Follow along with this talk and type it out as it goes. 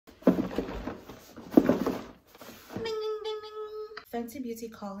Fenty Beauty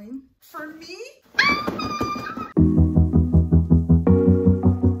calling for me.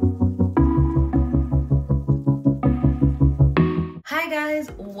 Hi guys,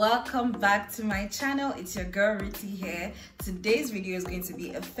 welcome back to my channel. It's your girl Rutty here. Today's video is going to be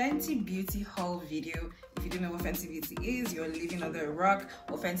a Fenty Beauty haul video. If you don't know what Fenty Beauty is, you're living under a rock.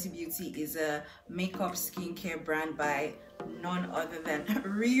 Well, Fenty Beauty is a makeup skincare brand by none other than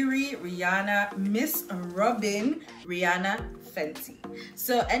Riri, Rihanna, Miss Robin, Rihanna Fenty.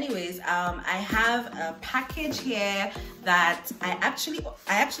 So anyways, I have a package here that I actually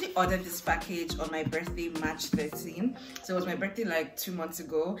ordered this package on my birthday, March 13. So it was my birthday like 2 months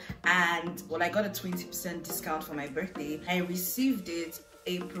ago, and well, I got a 20% discount for my birthday. I received it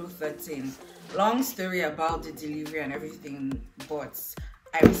April 13. Long story about the delivery and everything, but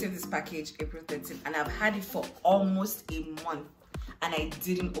I received this package April 13 and I've had it for almost a month and I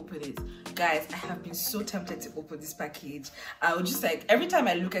didn't open it. Guys, I have been so tempted to open this package. I would just like, every time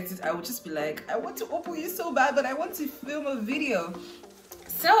I look at it, I would just be like, I want to open it so bad, but I want to film a video.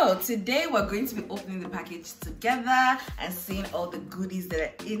 So today we're going to be opening the package together and seeing all the goodies that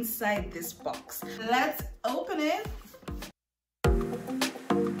are inside this box. Let's open it.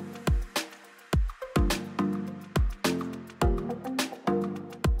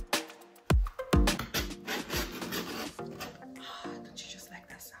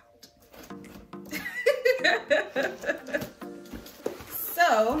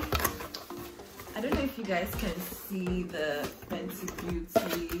 So, I don't know if you guys can see the Fenty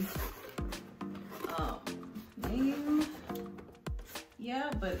Beauty name.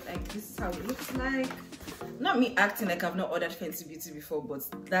 Yeah, but like this is how it looks like. Not me acting like I've not ordered Fenty Beauty before, but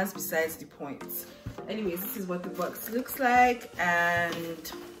that's besides the point. Anyways, this is what the box looks like,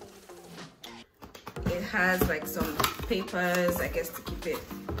 and it has like some papers, I guess, to keep it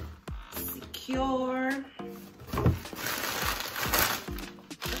secure.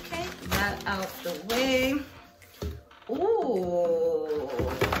 Okay, that out the way. Ooh.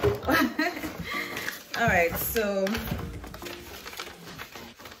 All right, so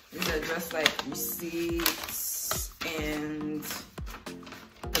these are just like receipts and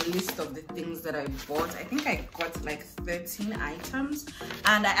a list of the things that I bought. I think I got like 13 items,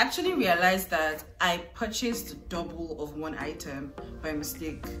 and I actually realized that I purchased double of one item by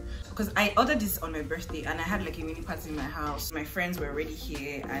mistake, because I ordered this on my birthday and I had like a mini party in my house. My friends were already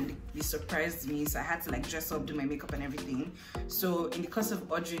here and they surprised me, so I had to like dress up, do my makeup and everything. So in the course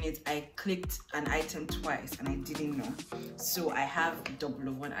of ordering it, I clicked an item twice and I didn't know, so I have double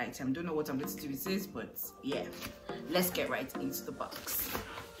of one item. Don't know what I'm going to do with this, but yeah, let's get right into the box.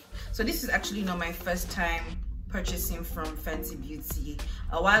 So this is actually not my first time purchasing from Fenty Beauty.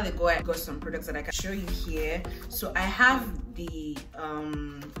 A while ago I got some products that I can show you here. So I have the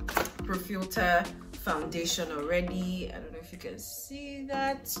Pro Filt'r foundation already. I don't know if you can see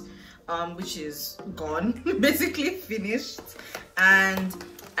that, which is gone, basically finished. And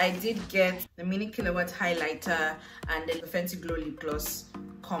I did get the mini Killawatt highlighter and then the Fenty Glow lip gloss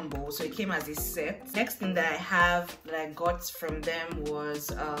combo, so it came as a set. Next thing that I have that I got from them was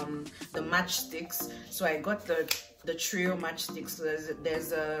the matchsticks. So I got the trio matchsticks. So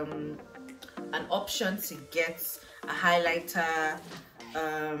there's an option to get a highlighter,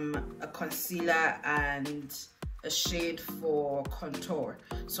 a concealer, and a shade for contour.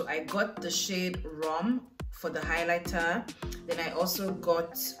 So I got the shade Rum for the highlighter, then I also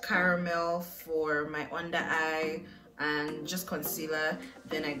got caramel for my under eye and just concealer.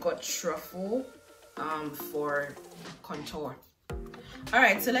 Then I got truffle for contour. All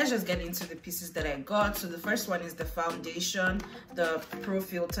right, so let's just get into the pieces that I got. So the first one is the foundation, the Pro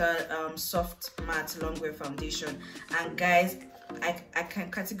Filt'r soft matte longwear foundation. And guys, I can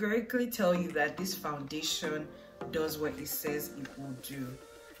categorically tell you that this foundation does what it says it will do.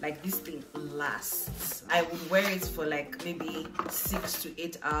 Like, this thing lasts. I would wear it for like maybe 6 to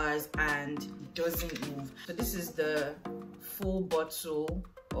 8 hours and it doesn't move. So this is the full bottle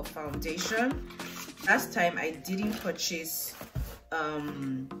of foundation. Last time I didn't purchase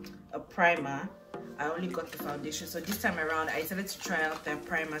a primer. I only got the foundation. So this time around I decided to try out that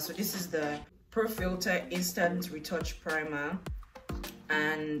primer. So this is the Pro Filt'r Instant Retouch Primer.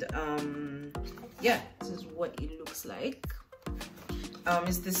 And yeah, this is what it looks like.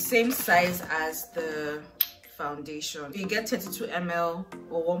 It's the same size as the foundation. You get 32 ml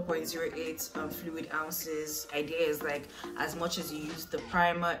or 1.08 fluid ounces. Idea is like, as much as you use the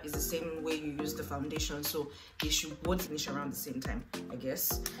primer is the same way you use the foundation, so they should both finish around the same time, I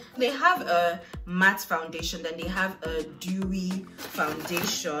guess. They have a matte foundation, then they have a dewy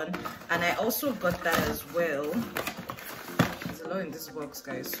foundation, and I also got that as well. There's a lot in this box,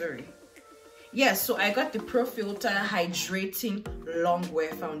 guys, sorry. Yes, so I got the Pro Filt'r Hydrating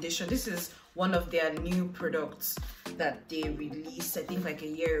Longwear Foundation. This is one of their new products that they released, I think like a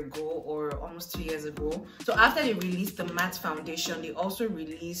year ago or almost 2 years ago. So after they released the matte foundation, they also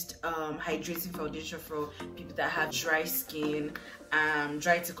released hydrating foundation for people that have dry skin,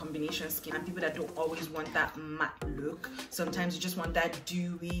 dry to combination skin, and people that don't always want that matte look. Sometimes you just want that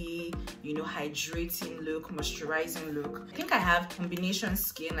dewy, you know, hydrating look, moisturizing look. I think I have combination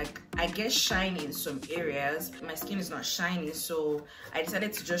skin, like I get shiny in some areas. My skin is not shiny, so I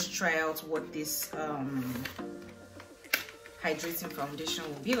decided to just try out what this hydrating foundation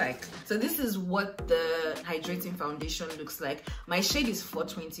will be like. So this is what the hydrating foundation looks like. My shade is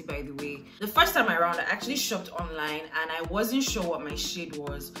 420, by the way. The first time around, I actually shopped online and I wasn't sure what my shade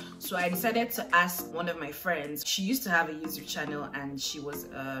was, so I decided to ask one of my friends. She used to have a YouTube channel and she was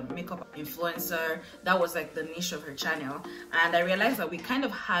a makeup influencer. That was like the niche of her channel, and I realized that we kind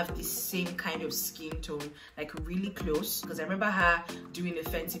of have the same kind of skin tone, like really close, because I remember her doing a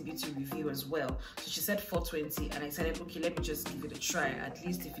Fenty Beauty review as well. So she said 420 and I said, okay, let me just give it a try. At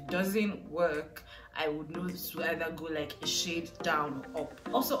least if it doesn't work, I would know to either go like a shade down or up.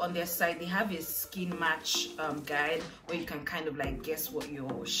 Also on their site, they have a skin match guide where you can kind of like guess what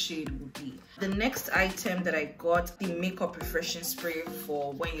your shade would be. The next item that I got, the makeup refreshing spray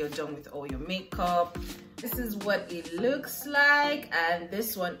for when you're done with all your makeup. This is what it looks like, and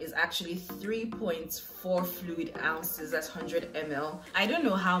this one is actually 3.4 fluid ounces. That's 100 ml. I don't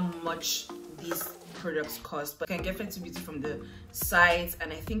know how much these products cost, but you can get Fenty Beauty from the site,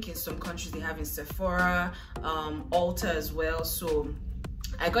 and I think in some countries they have in Sephora, Ulta as well. So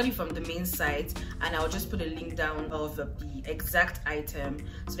I got it from the main site, and I'll just put a link down of the exact item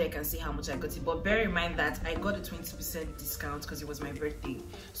so that I can see how much I got it. But bear in mind that I got a 20% discount because it was my birthday.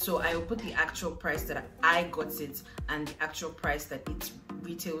 So I will put the actual price that I got it and the actual price that it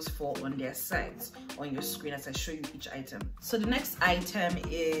retails for on their site on your screen as I show you each item. So the next item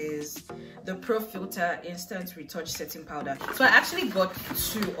is the Pro Filt'r Instant Retouch Setting Powder. So I actually got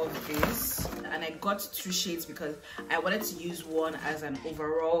 2 of these, and I got 2 shades because I wanted to use one as an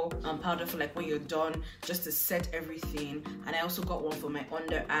overall powder for like when you're done, just to set everything, and I also got one for my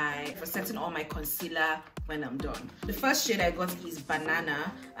under eye for setting all my concealer when I'm done. The first shade I got is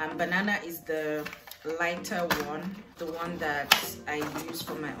Banana, and Banana is the lighter one, the one that I use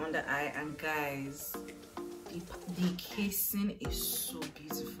for my under eye. And guys, the casing is so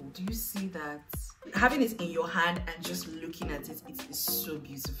beautiful. Do you see that? Having it in your hand and just looking at it, it is so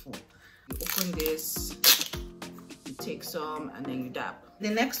beautiful. You open this, you take some, and then you dab. The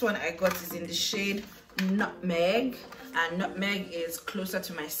next one I got is in the shade Nutmeg, and Nutmeg is closer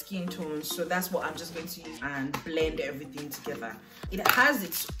to my skin tone, so that's what I'm just going to use and blend everything together. It has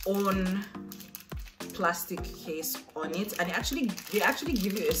its own plastic case on it, and they actually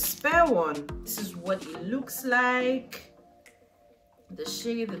give you a spare one. This is what it looks like. The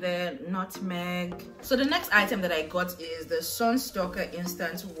shade there, Nutmeg. So the next item that I got is the Sunstalker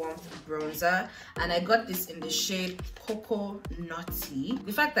Instant Warmth Bronzer, and I got this in the shade Cocoa Nutty.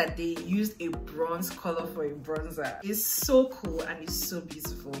 The fact that they used a bronze color for a bronzer is so cool and it's so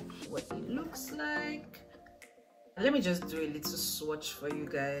beautiful. What it looks like. Let me just do a little swatch for you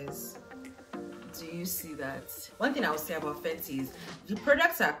guys. Do you see that? One thing I will say about Fenty is the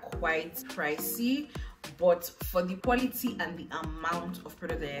products are quite pricey, but for the quality and the amount of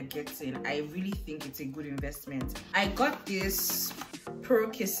product that you're getting, I really think it's a good investment. I got this Pro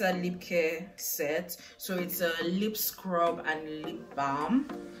Kisser lip care set, so it's a lip scrub and lip balm.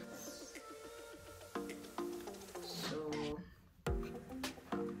 So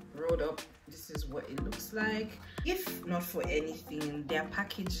rolled up, this is what it looks like. If not for anything, their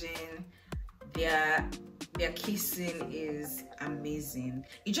packaging, their casing is amazing.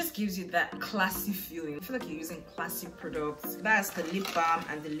 It just gives you that classy feeling. I feel like you're using classy products. That's the lip balm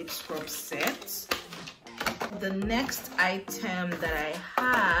and the lip scrub set. The next item that I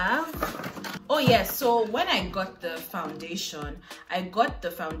have, oh yeah, so when I got the foundation, I got the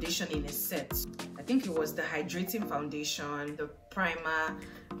foundation in a set. I think it was the hydrating foundation, the primer,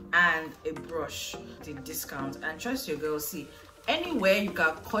 and a brush, the discount. And trust your girl, see, anywhere you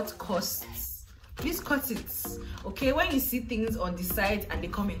can cut costs, please cut it, okay? When you see things on the site and they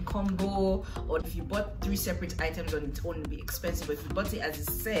come in combo, or if you bought 3 separate items on its own, it'll be expensive. But if you bought it as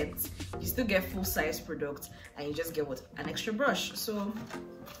a set, you still get full-size product, and you just get what, an extra brush. So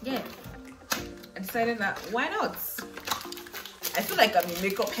yeah, I decided that why not? I feel like I'm in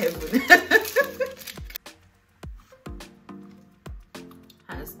makeup heaven.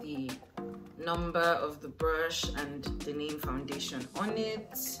 Has the number of the brush and the name foundation on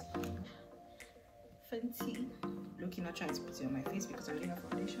it. Fenty. Looking, not trying to put it on my face because I already have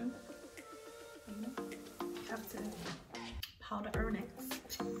foundation. You have to powder our necks.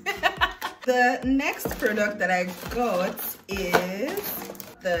 The next product that I got is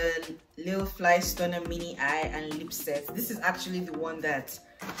the Lil Fly Stunner Mini Eye and Lip Set. This is actually the one that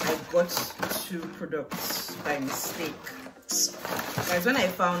I got 2 products by mistake. Guys, when I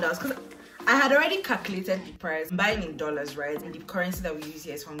found out, because I had already calculated the price. I'm buying in dollars, right? And the currency that we use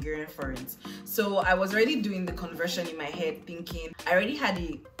here is Hungarian forints. So I was already doing the conversion in my head, thinking I already had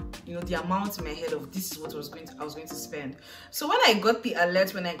the amount in my head of this is what I was going to spend. So when I got the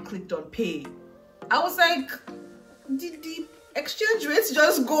alert, when I clicked on pay, I was like, did the exchange rates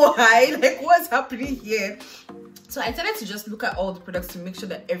just go high? Like, what's happening here? So I decided to just look at all the products to make sure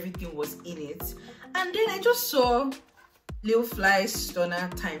that everything was in it. And then I just saw Lil Fly Stunner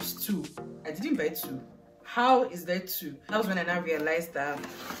 ×2. I didn't buy 2. How is there 2? That was when I now realized that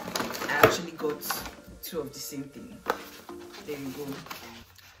I actually got 2 of the same thing. There you go.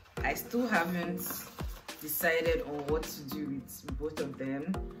 I still haven't decided on what to do with both of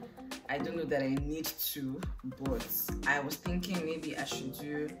them. I don't know that I need to, but I was thinking maybe I should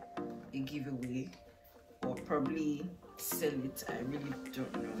do a giveaway or probably sell it. I really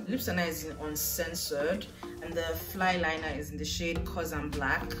don't know. Lip Stunner is in Uncensored and the Fly Liner is in the shade Cause I'm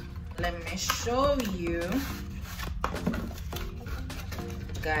Black. Let me show you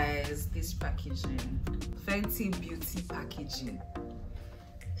guys this packaging. Fenty Beauty packaging.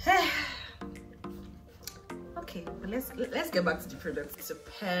 Okay, but let's get back to the product. It's a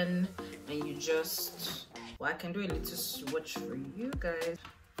pen and you just, well, I can do a little swatch for you guys.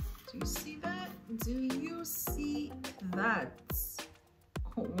 Do you see that? Do you see that?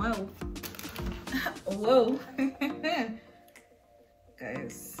 Oh wow. Whoa.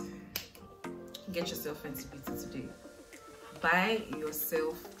 Guys, get yourself Fenty Beauty today. Buy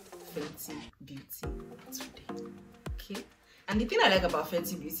yourself Fenty Beauty today. Okay? And the thing I like about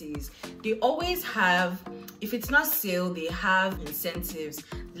Fenty Beauty is they always have, if it's not sale, they have incentives.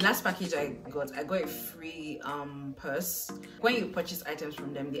 The last package I got a free purse. When you purchase items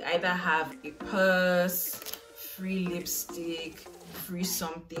from them, they either have a purse, free lipstick, free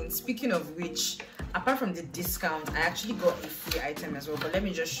something. Speaking of which, apart from the discount, I actually got a free item as well. But let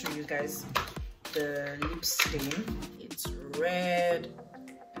me just show you guys the lip stain. It's red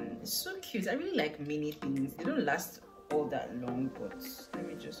and it's so cute. I really like mini things. They don't last all that long, but let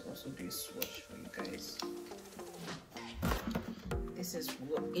me just also do a swatch for you guys. This is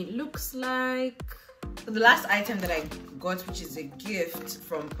what it looks like. So the last item that I got, which is a gift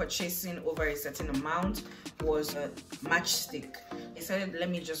from purchasing over a certain amount, was a matchstick. I decided let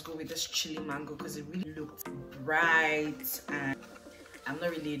me just go with this chili mango because it really looked bright, and I'm not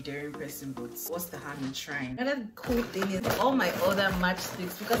really a daring person, but what's the harm in trying? Another cool thing is all my other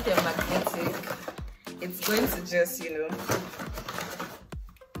matchsticks, because they're magnetic, it's going to just, you know,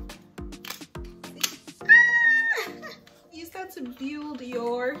 you start to build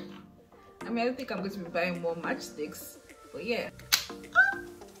your, I mean, I think I'm going to be buying more matchsticks, but yeah.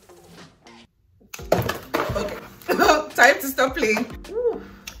 Okay, time to stop playing. Ooh.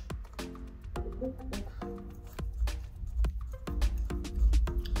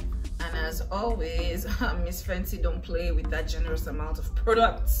 And as always, Miss Fenty don't play with that generous amount of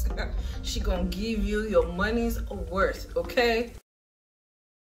products. She gonna give you your money's worth, okay?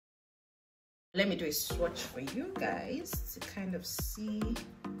 Let me do a swatch for you guys to kind of see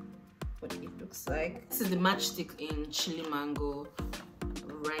what it looks like. This is the matchstick in chili mango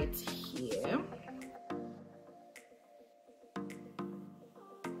right here.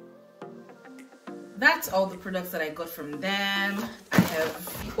 That's all the products that I got from them. I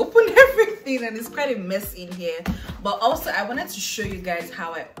have opened everything and it's quite a mess in here, but also I wanted to show you guys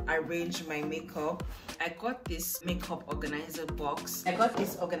how I arrange my makeup. I got this makeup organizer box. I got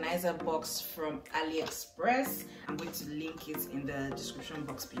this organizer box from AliExpress. I'm going to link it in the description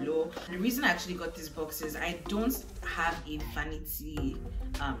box below. The reason I actually got this box is I don't have a vanity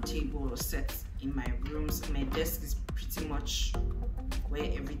table or set in my room, so my desk is pretty much where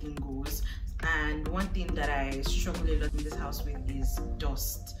everything goes. And one thing that I struggle a lot in this house with is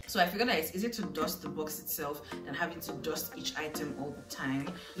dust. So I figured that it's easier to dust the box itself than having to dust each item all the time.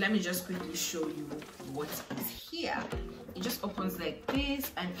 Let me just quickly show you what is here. It just opens like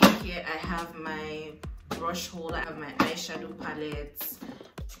this, and in here I have my brush holder, I have my eyeshadow palette.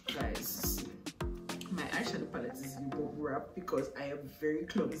 Guys, my eyeshadow palette is in bubble wrap because I am very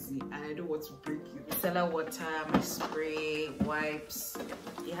clumsy and I don't want to break it. Micellar water, my spray, wipes.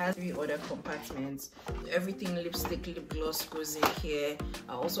 It has 3 other compartments. Everything, lipstick, lip gloss goes in here.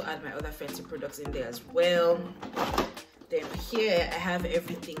 I also add my other Fenty products in there as well. Then here I have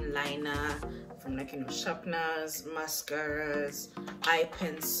everything: liner, from like, you know, sharpeners, mascaras, eye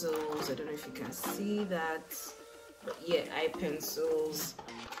pencils. I don't know if you can see that, but yeah, eye pencils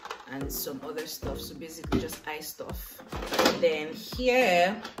and some other stuff. So basically just eye stuff. Then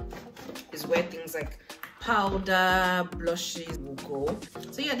here is where things like powder, blushes will go.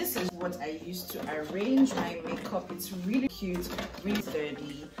 So yeah, this is what I use to arrange my makeup. It's really cute, really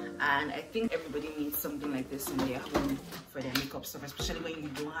sturdy, and I think everybody needs something like this in their home for their makeup stuff, especially when you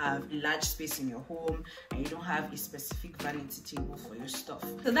don't have large space in your home and you don't have a specific vanity table for your stuff.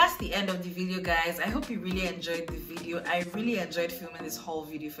 So that's the end of the video, guys. I hope you really enjoyed the video. I really enjoyed filming this haul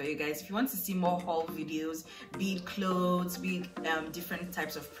video for you guys. If you want to see more haul videos, be it clothes, be it different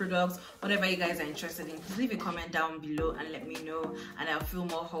types of products, whatever you guys are interested in, please leave a comment down below and let me know, and I'll film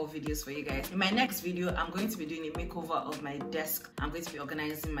more haul videos for you guys. In my next video, I'm going to be doing a makeover of my desk. I'm going to be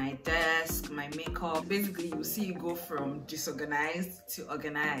organizing my desk, my makeup. Basically, you'll see it go from disorganized to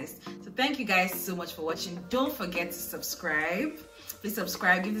organized. So thank you guys so much for watching. Don't forget to subscribe. Please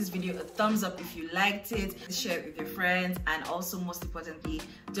subscribe, give this video a thumbs up if you liked it, share it with your friends, and also most importantly,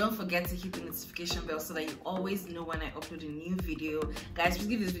 don't forget to hit the notification bell so that you always know when I upload a new video. Guys, please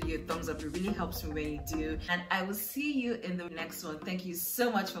give this video a thumbs up. It really helps me when you do, and I will see you in the next one. Thank you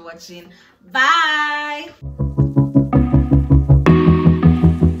so much for watching. Bye.